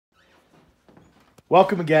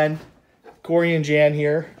Welcome again, Cory and Jan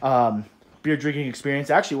here. Beer drinking experience.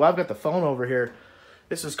 Actually, while I've got the phone over here,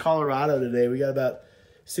 this is Colorado today. We got about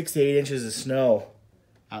 6 to 8 inches of snow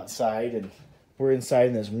outside, and we're inside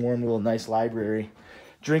in this warm little nice library,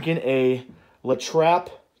 drinking a Trappe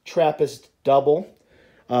Dubble.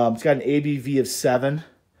 It's got an ABV of 7.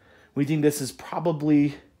 We think this is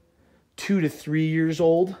probably 2 to 3 years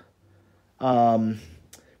old.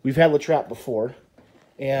 We've had La Trappe before,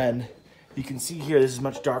 and you can see here this is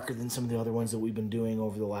much darker than some of the other ones that we've been doing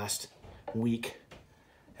over the last week.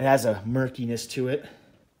 It has a murkiness to it.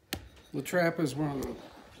 La Trappe is one of the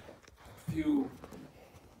few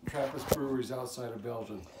Trappist breweries outside of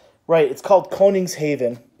Belgium. Right, it's called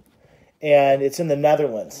Koningshaven, and it's in the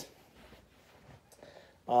Netherlands.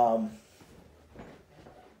 We're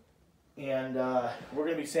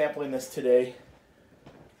going to be sampling this today.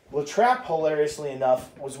 La Trappe, hilariously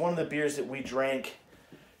enough, was one of the beers that we drank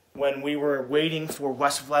when we were waiting for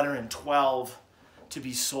Westvleteren 12 to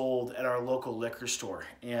be sold at our local liquor store.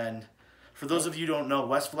 And for those of you who don't know,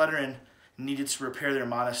 Westvleteren needed to repair their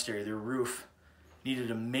monastery. Their roof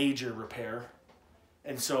needed a major repair.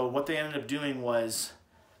 And so what they ended up doing was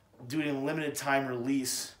doing a limited time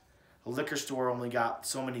release. The liquor store only got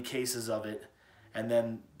so many cases of it, and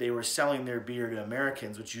then they were selling their beer to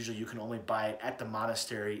Americans, which usually you can only buy it at the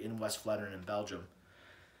monastery in Westvleteren in Belgium.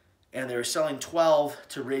 And they were selling 12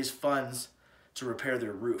 to raise funds to repair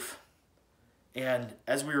their roof. And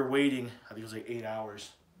as we were waiting, I think it was like 8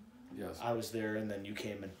 hours. Yes. I was there, and then you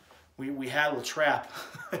came, and we had La Trappe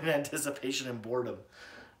in anticipation and boredom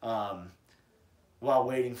while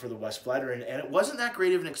waiting for the Westvleteren, and it wasn't that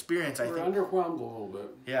great of an experience. I think underwhelmed a little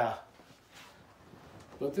bit. Yeah.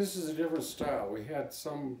 But this is a different style. We had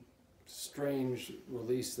some strange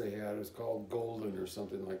release they had. It was called Golden or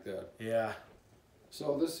something like that. Yeah.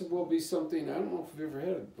 So this will be something, I don't know if we've ever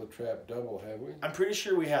had a Trappe Double, have we? I'm pretty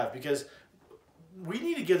sure we have, because we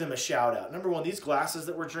need to give them a shout out. Number one, these glasses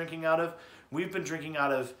that we're drinking out of, we've been drinking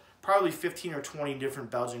out of probably 15 or 20 different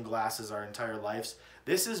Belgian glasses our entire lives.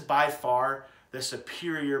 This is by far the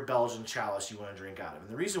superior Belgian chalice you want to drink out of. And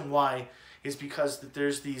the reason why is because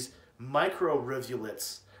there's these micro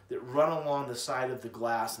rivulets that run along the side of the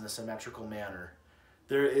glass in a symmetrical manner.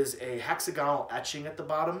 There is a hexagonal etching at the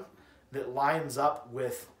bottom that lines up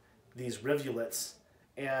with these rivulets,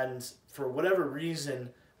 and for whatever reason,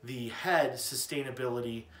 the head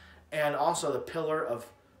sustainability and also the pillar of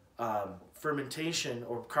fermentation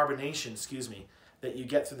or carbonation, excuse me, that you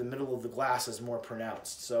get through the middle of the glass is more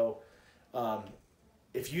pronounced. So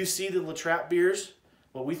if you see the La Trappe beers,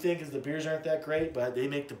 what we think is the beers aren't that great, but they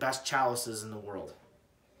make the best chalices in the world.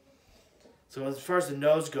 So as far as the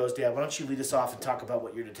nose goes, Dad, why don't you lead us off and talk about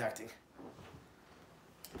what you're detecting?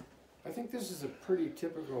 I think this is a pretty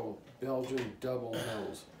typical Belgian double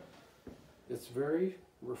nose. It's very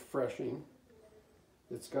refreshing.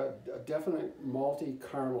 It's got a definite malty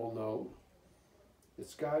caramel note.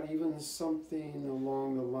 It's got even something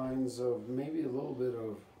along the lines of maybe a little bit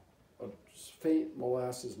of a faint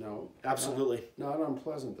molasses note. Absolutely. Not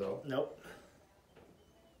unpleasant though. Nope.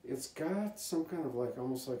 It's got some kind of like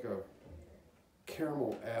almost like a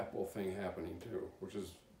caramel apple thing happening too, which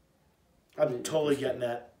is I'm totally getting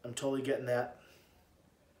that. I'm totally getting that.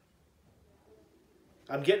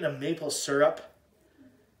 I'm getting a maple syrup.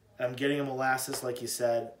 I'm getting a molasses, like you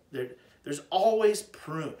said. There's always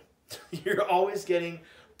prune. You're always getting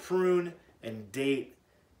prune and date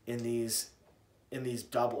in these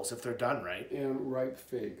doubles if they're done right. And ripe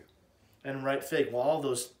fig. And ripe fig. Well, all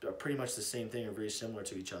those are pretty much the same thing, or very similar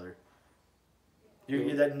to each other.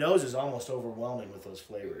 That nose is almost overwhelming with those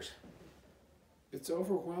flavors. It's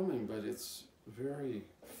overwhelming, but it's very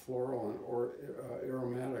floral and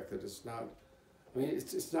aromatic. That it's not. I mean,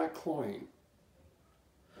 it's not cloying.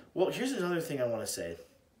 Well, here's another thing I want to say.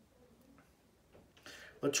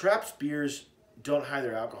 La Trappe's beers don't hide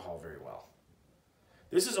their alcohol very well.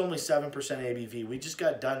 This is only 7% ABV. We just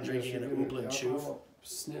got done drinking an Ublen Choof.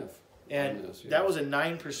 Sniff. And this, yes. That was a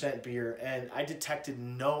 9% beer, and I detected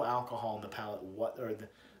no alcohol in the palate, or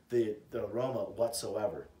the aroma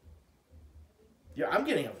whatsoever. Yeah, I'm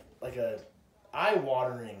getting a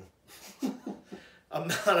eye-watering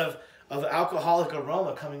amount of alcoholic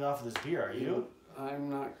aroma coming off of this beer. Are you? I'm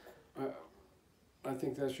not. I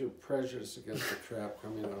think that's your prejudice against the Trappe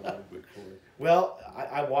coming out of the Cory. Well,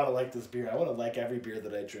 I want to like this beer. I want to like every beer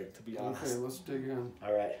that I drink, to be honest. Okay, let's dig in.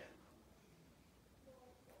 All right.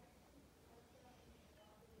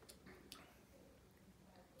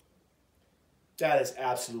 That is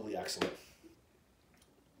absolutely excellent.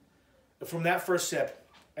 From that first sip,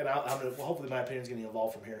 and hopefully my opinion is going to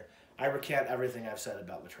evolve from here, I recant everything I've said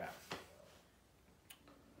about La Trappe.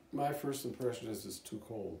 My first impression is it's too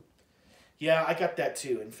cold. Yeah, I got that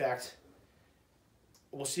too. In fact,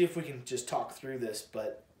 we'll see if we can just talk through this,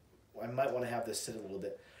 but I might want to have this sit a little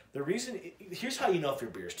bit. The reason, here's how you know if your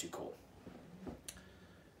beer is too cold.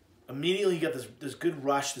 Immediately you get this good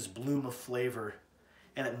rush, this bloom of flavor,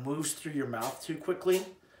 and it moves through your mouth too quickly,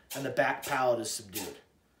 and the back palate is subdued.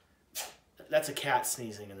 That's a cat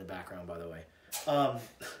sneezing in the background, by the way.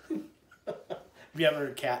 If you haven't heard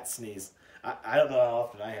a cat sneeze, I don't know how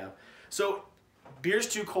often I have. So, beer's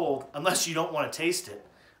too cold unless you don't want to taste it.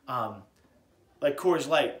 Like Coors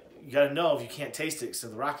Light, you got to know if you can't taste it, so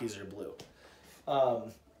the Rockies are blue.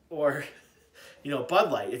 Or,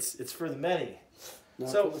 Bud Light, it's for the many. Not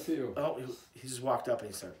so, for the few. Oh, he just walked up and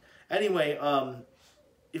he started. Anyway,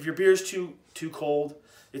 if your beer's too cold,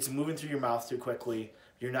 it's moving through your mouth too quickly,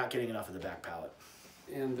 you're not getting enough of the back palate.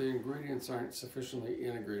 And the ingredients aren't sufficiently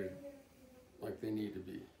integrated like they need to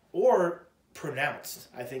be. Or pronounced,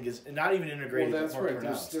 I think, is not even integrated. Well, that's but more right.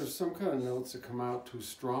 Pronounced. There's some kind of notes that come out too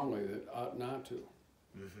strongly that ought not to.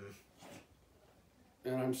 Mm-hmm.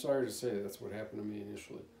 And I'm sorry to say that's what happened to me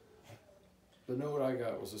initially. The note I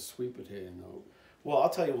got was a sweet potato note. Well, I'll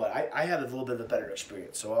tell you what. I had a little bit of a better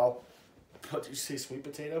experience. So What did you say, sweet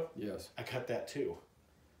potato? Yes. I got that too.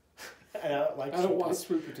 And I don't like. I don't want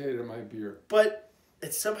sweet potato in my beer. But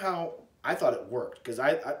it's somehow I thought it worked because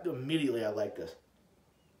I immediately I liked this.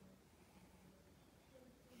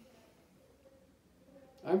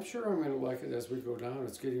 I'm sure I'm going to like it as we go down.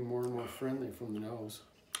 It's getting more and more friendly from the nose.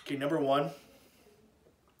 Okay, number one.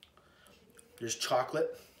 There's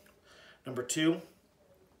chocolate. Number two.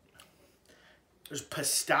 There's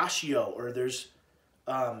pistachio, or there's.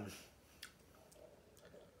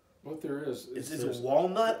 What there is it a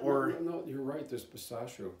walnut or? No, you're right. There's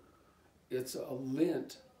pistachio. It's a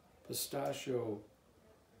lint pistachio.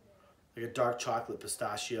 Like a dark chocolate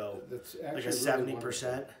pistachio. That's like actually a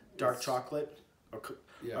 70% dark chocolate or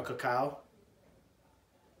cacao.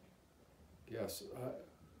 Yes.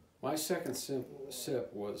 My second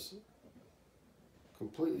sip was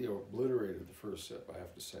completely obliterated the first sip, I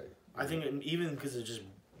have to say. I think even because it just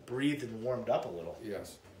breathed and warmed up a little.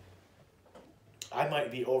 Yes. I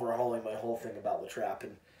might be overhauling my whole thing about the Trappe.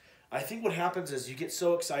 And I think what happens is you get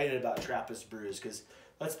so excited about Trappist brews because,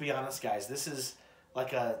 let's be honest, guys, this is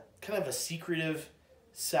like a kind of a secretive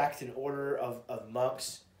sect and order of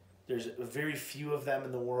monks. There's very few of them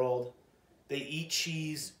in the world. They eat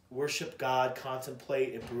cheese, worship God,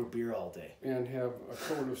 contemplate, and brew beer all day. And have a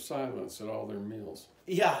code of silence at all their meals.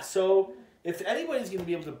 Yeah, so if anybody's going to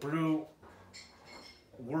be able to brew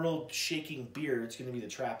world-shaking beer, it's going to be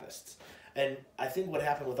the Trappists. And I think what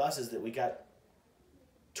happened with us is that we got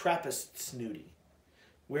Trappist snooty,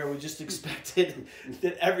 where we just expected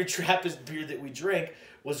that every Trappist beer that we drank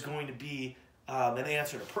was going to be an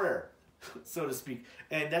answer to prayer, so to speak.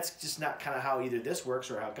 And that's just not kind of how either this works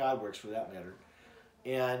or how God works, for that matter.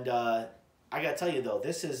 And I got to tell you, though,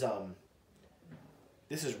 this is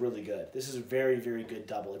really good. This is a very, very good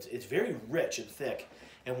double. It's very rich and thick.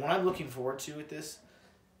 And what I'm looking forward to with this,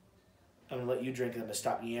 I'm going to let you drink and I'm going to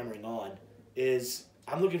stop yammering on, is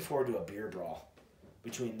I'm looking forward to a beer brawl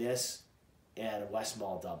between this and a West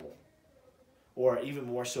Mall double. Or even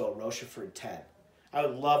more so, a Rochefort 10. I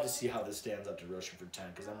would love to see how this stands up to Rochefort 10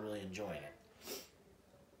 because I'm really enjoying it.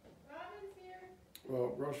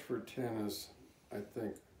 Well, Rochefort 10 is, I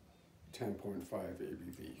think, 10.5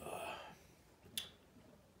 ABV.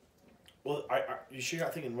 Well, are you sure you're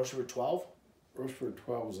not thinking Rochefort 12? Rochefort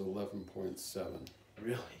 12 was 11.7.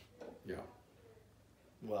 Really? Yeah.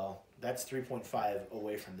 Well, that's 3.5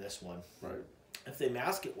 away from this one. Right. If they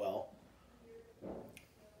mask it well,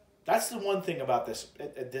 that's the one thing about this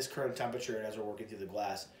at this current temperature and as we're working through the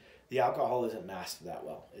glass, the alcohol isn't masked that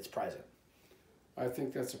well. It's present. I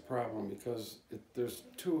think that's a problem because there's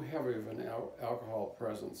too heavy of an alcohol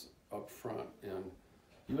presence up front, and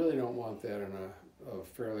you really don't want that in a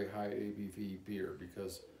fairly high ABV beer,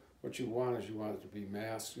 because what you want is you want it to be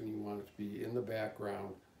masked and you want it to be in the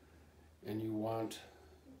background, and you want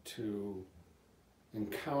to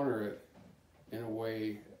encounter it in a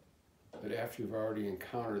way that after you've already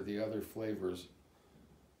encountered the other flavors,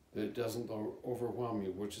 that it doesn't overwhelm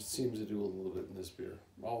you, which it seems to do a little bit in this beer.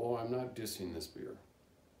 Although I'm not dissing this beer.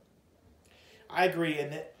 I agree,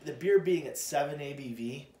 and the beer being at 7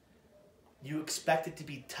 ABV, you expect it to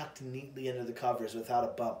be tucked neatly under the covers without a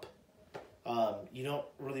bump. You don't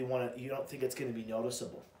really want to. You don't think it's going to be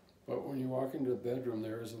noticeable. But when you walk into the bedroom,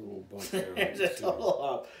 there is a little bump there. There's a total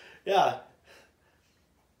bump. Yeah.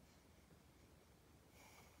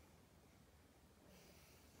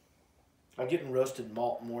 I'm getting roasted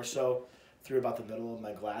malt more so through about the middle of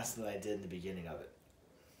my glass than I did in the beginning of it.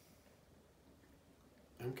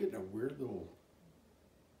 I'm getting a weird little,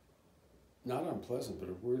 not unpleasant, but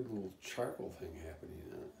a weird little charcoal thing happening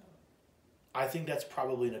in it. I think that's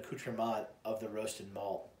probably an accoutrement of the roasted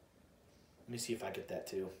malt. Let me see if I get that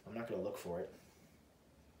too. I'm not going to look for it.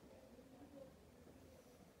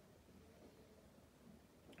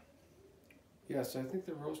 Yes, I think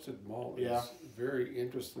the roasted malt Yeah. is very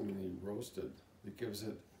interestingly roasted. It gives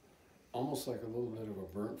it almost like a little bit of a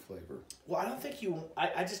burnt flavor. Well, I don't think you...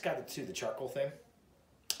 I just got the charcoal thing.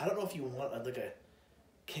 I don't know if you want like a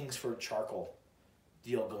Kingsford charcoal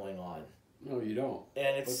deal going on. No, you don't.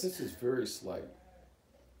 And it's... But this is very slight.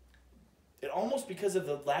 It almost, because of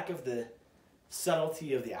the lack of the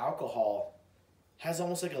subtlety of the alcohol, has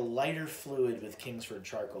almost like a lighter fluid with Kingsford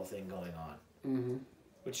charcoal thing going on. Mm-hmm.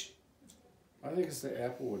 Which... I think it's the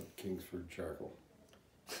Applewood Kingsford charcoal.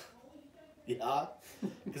 Yeah,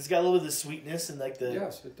 because it's got a little bit of the sweetness and like the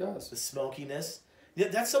Yes, it does. the smokiness. Yeah,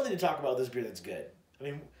 that's something to talk about with this beer that's good. I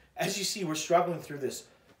mean, as you see, we're struggling through this.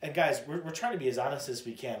 And guys, we're trying to be as honest as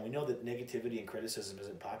we can. We know that negativity and criticism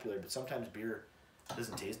isn't popular, but sometimes beer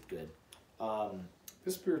doesn't taste good.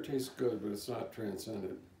 This beer tastes good, but it's not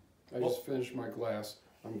transcendent. I just finished my glass.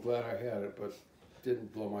 I'm glad I had it, but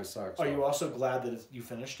didn't blow my socks off. Are you also glad that you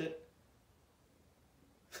finished it?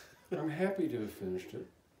 I'm happy to have finished it,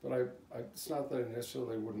 but it's not that I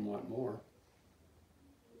necessarily wouldn't want more.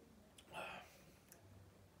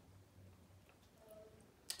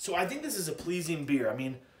 So I think this is a pleasing beer. I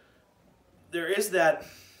mean, there is that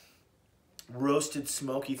roasted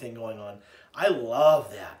smoky thing going on. I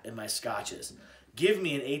love that in my scotches. Give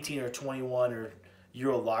me an 18 or 21 or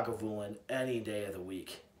Euro Lagavulin any day of the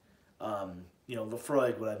week.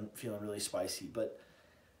 Lefroy when I'm feeling really spicy. But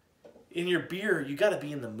in your beer, you got to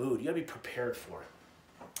be in the mood. You got to be prepared for it.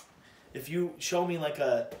 If you show me like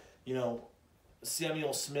a,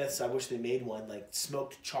 Samuel Smith's, I wish they made one, like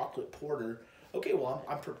smoked chocolate porter. Okay, well,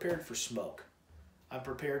 I'm prepared for smoke. I'm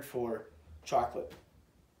prepared for chocolate.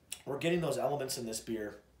 We're getting those elements in this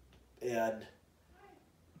beer. And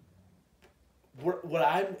what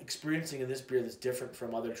I'm experiencing in this beer that's different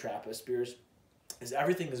from other Trappist beers is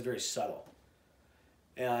everything is very subtle.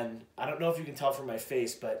 And I don't know if you can tell from my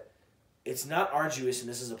face, but it's not arduous, and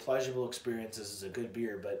this is a pleasurable experience. This is a good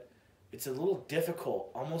beer, but it's a little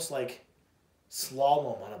difficult, almost like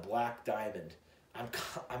slalom on a black diamond. I'm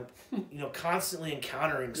constantly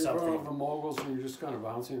encountering something. You're going over moguls, and you're just kind of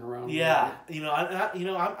bouncing around. Yeah,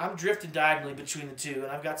 I'm drifting diagonally between the two,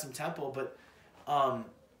 and I've got some tempo, but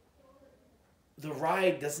the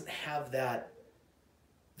ride doesn't have that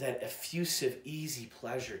effusive, easy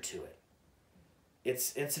pleasure to it.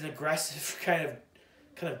 It's an aggressive kind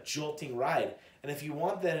of jolting ride, and if you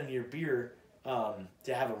want that in your beer,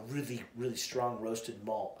 to have a really, really strong roasted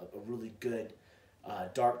malt, a really good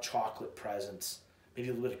dark chocolate presence, maybe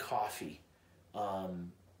a little bit of coffee.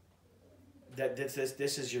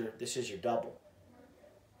 This is your double.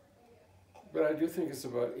 But I do think it's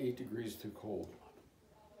about 8 degrees too cold.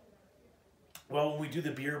 Well, when we do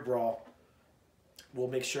the beer brawl, we'll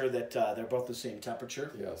make sure that they're both the same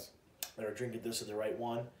temperature. Yes. That are drinking this at the right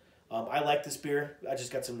one. I like this beer. I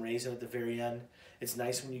just got some raisin at the very end. It's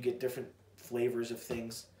nice when you get different flavors of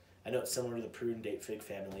things. I know it's similar to the prune date fig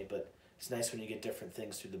family, but it's nice when you get different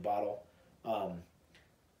things through the bottle. I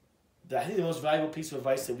think the most valuable piece of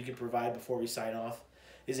advice that we can provide before we sign off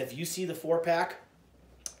is if you see the 4-pack,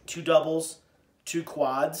 2 doubles, 2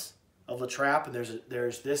 quads of La Trappe, and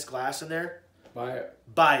there's this glass in there, Buy it.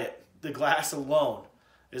 buy it. The glass alone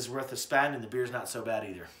is worth the spend, and the beer's not so bad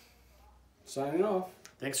either. Signing off.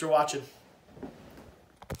 Thanks for watching.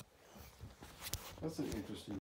 That's an interesting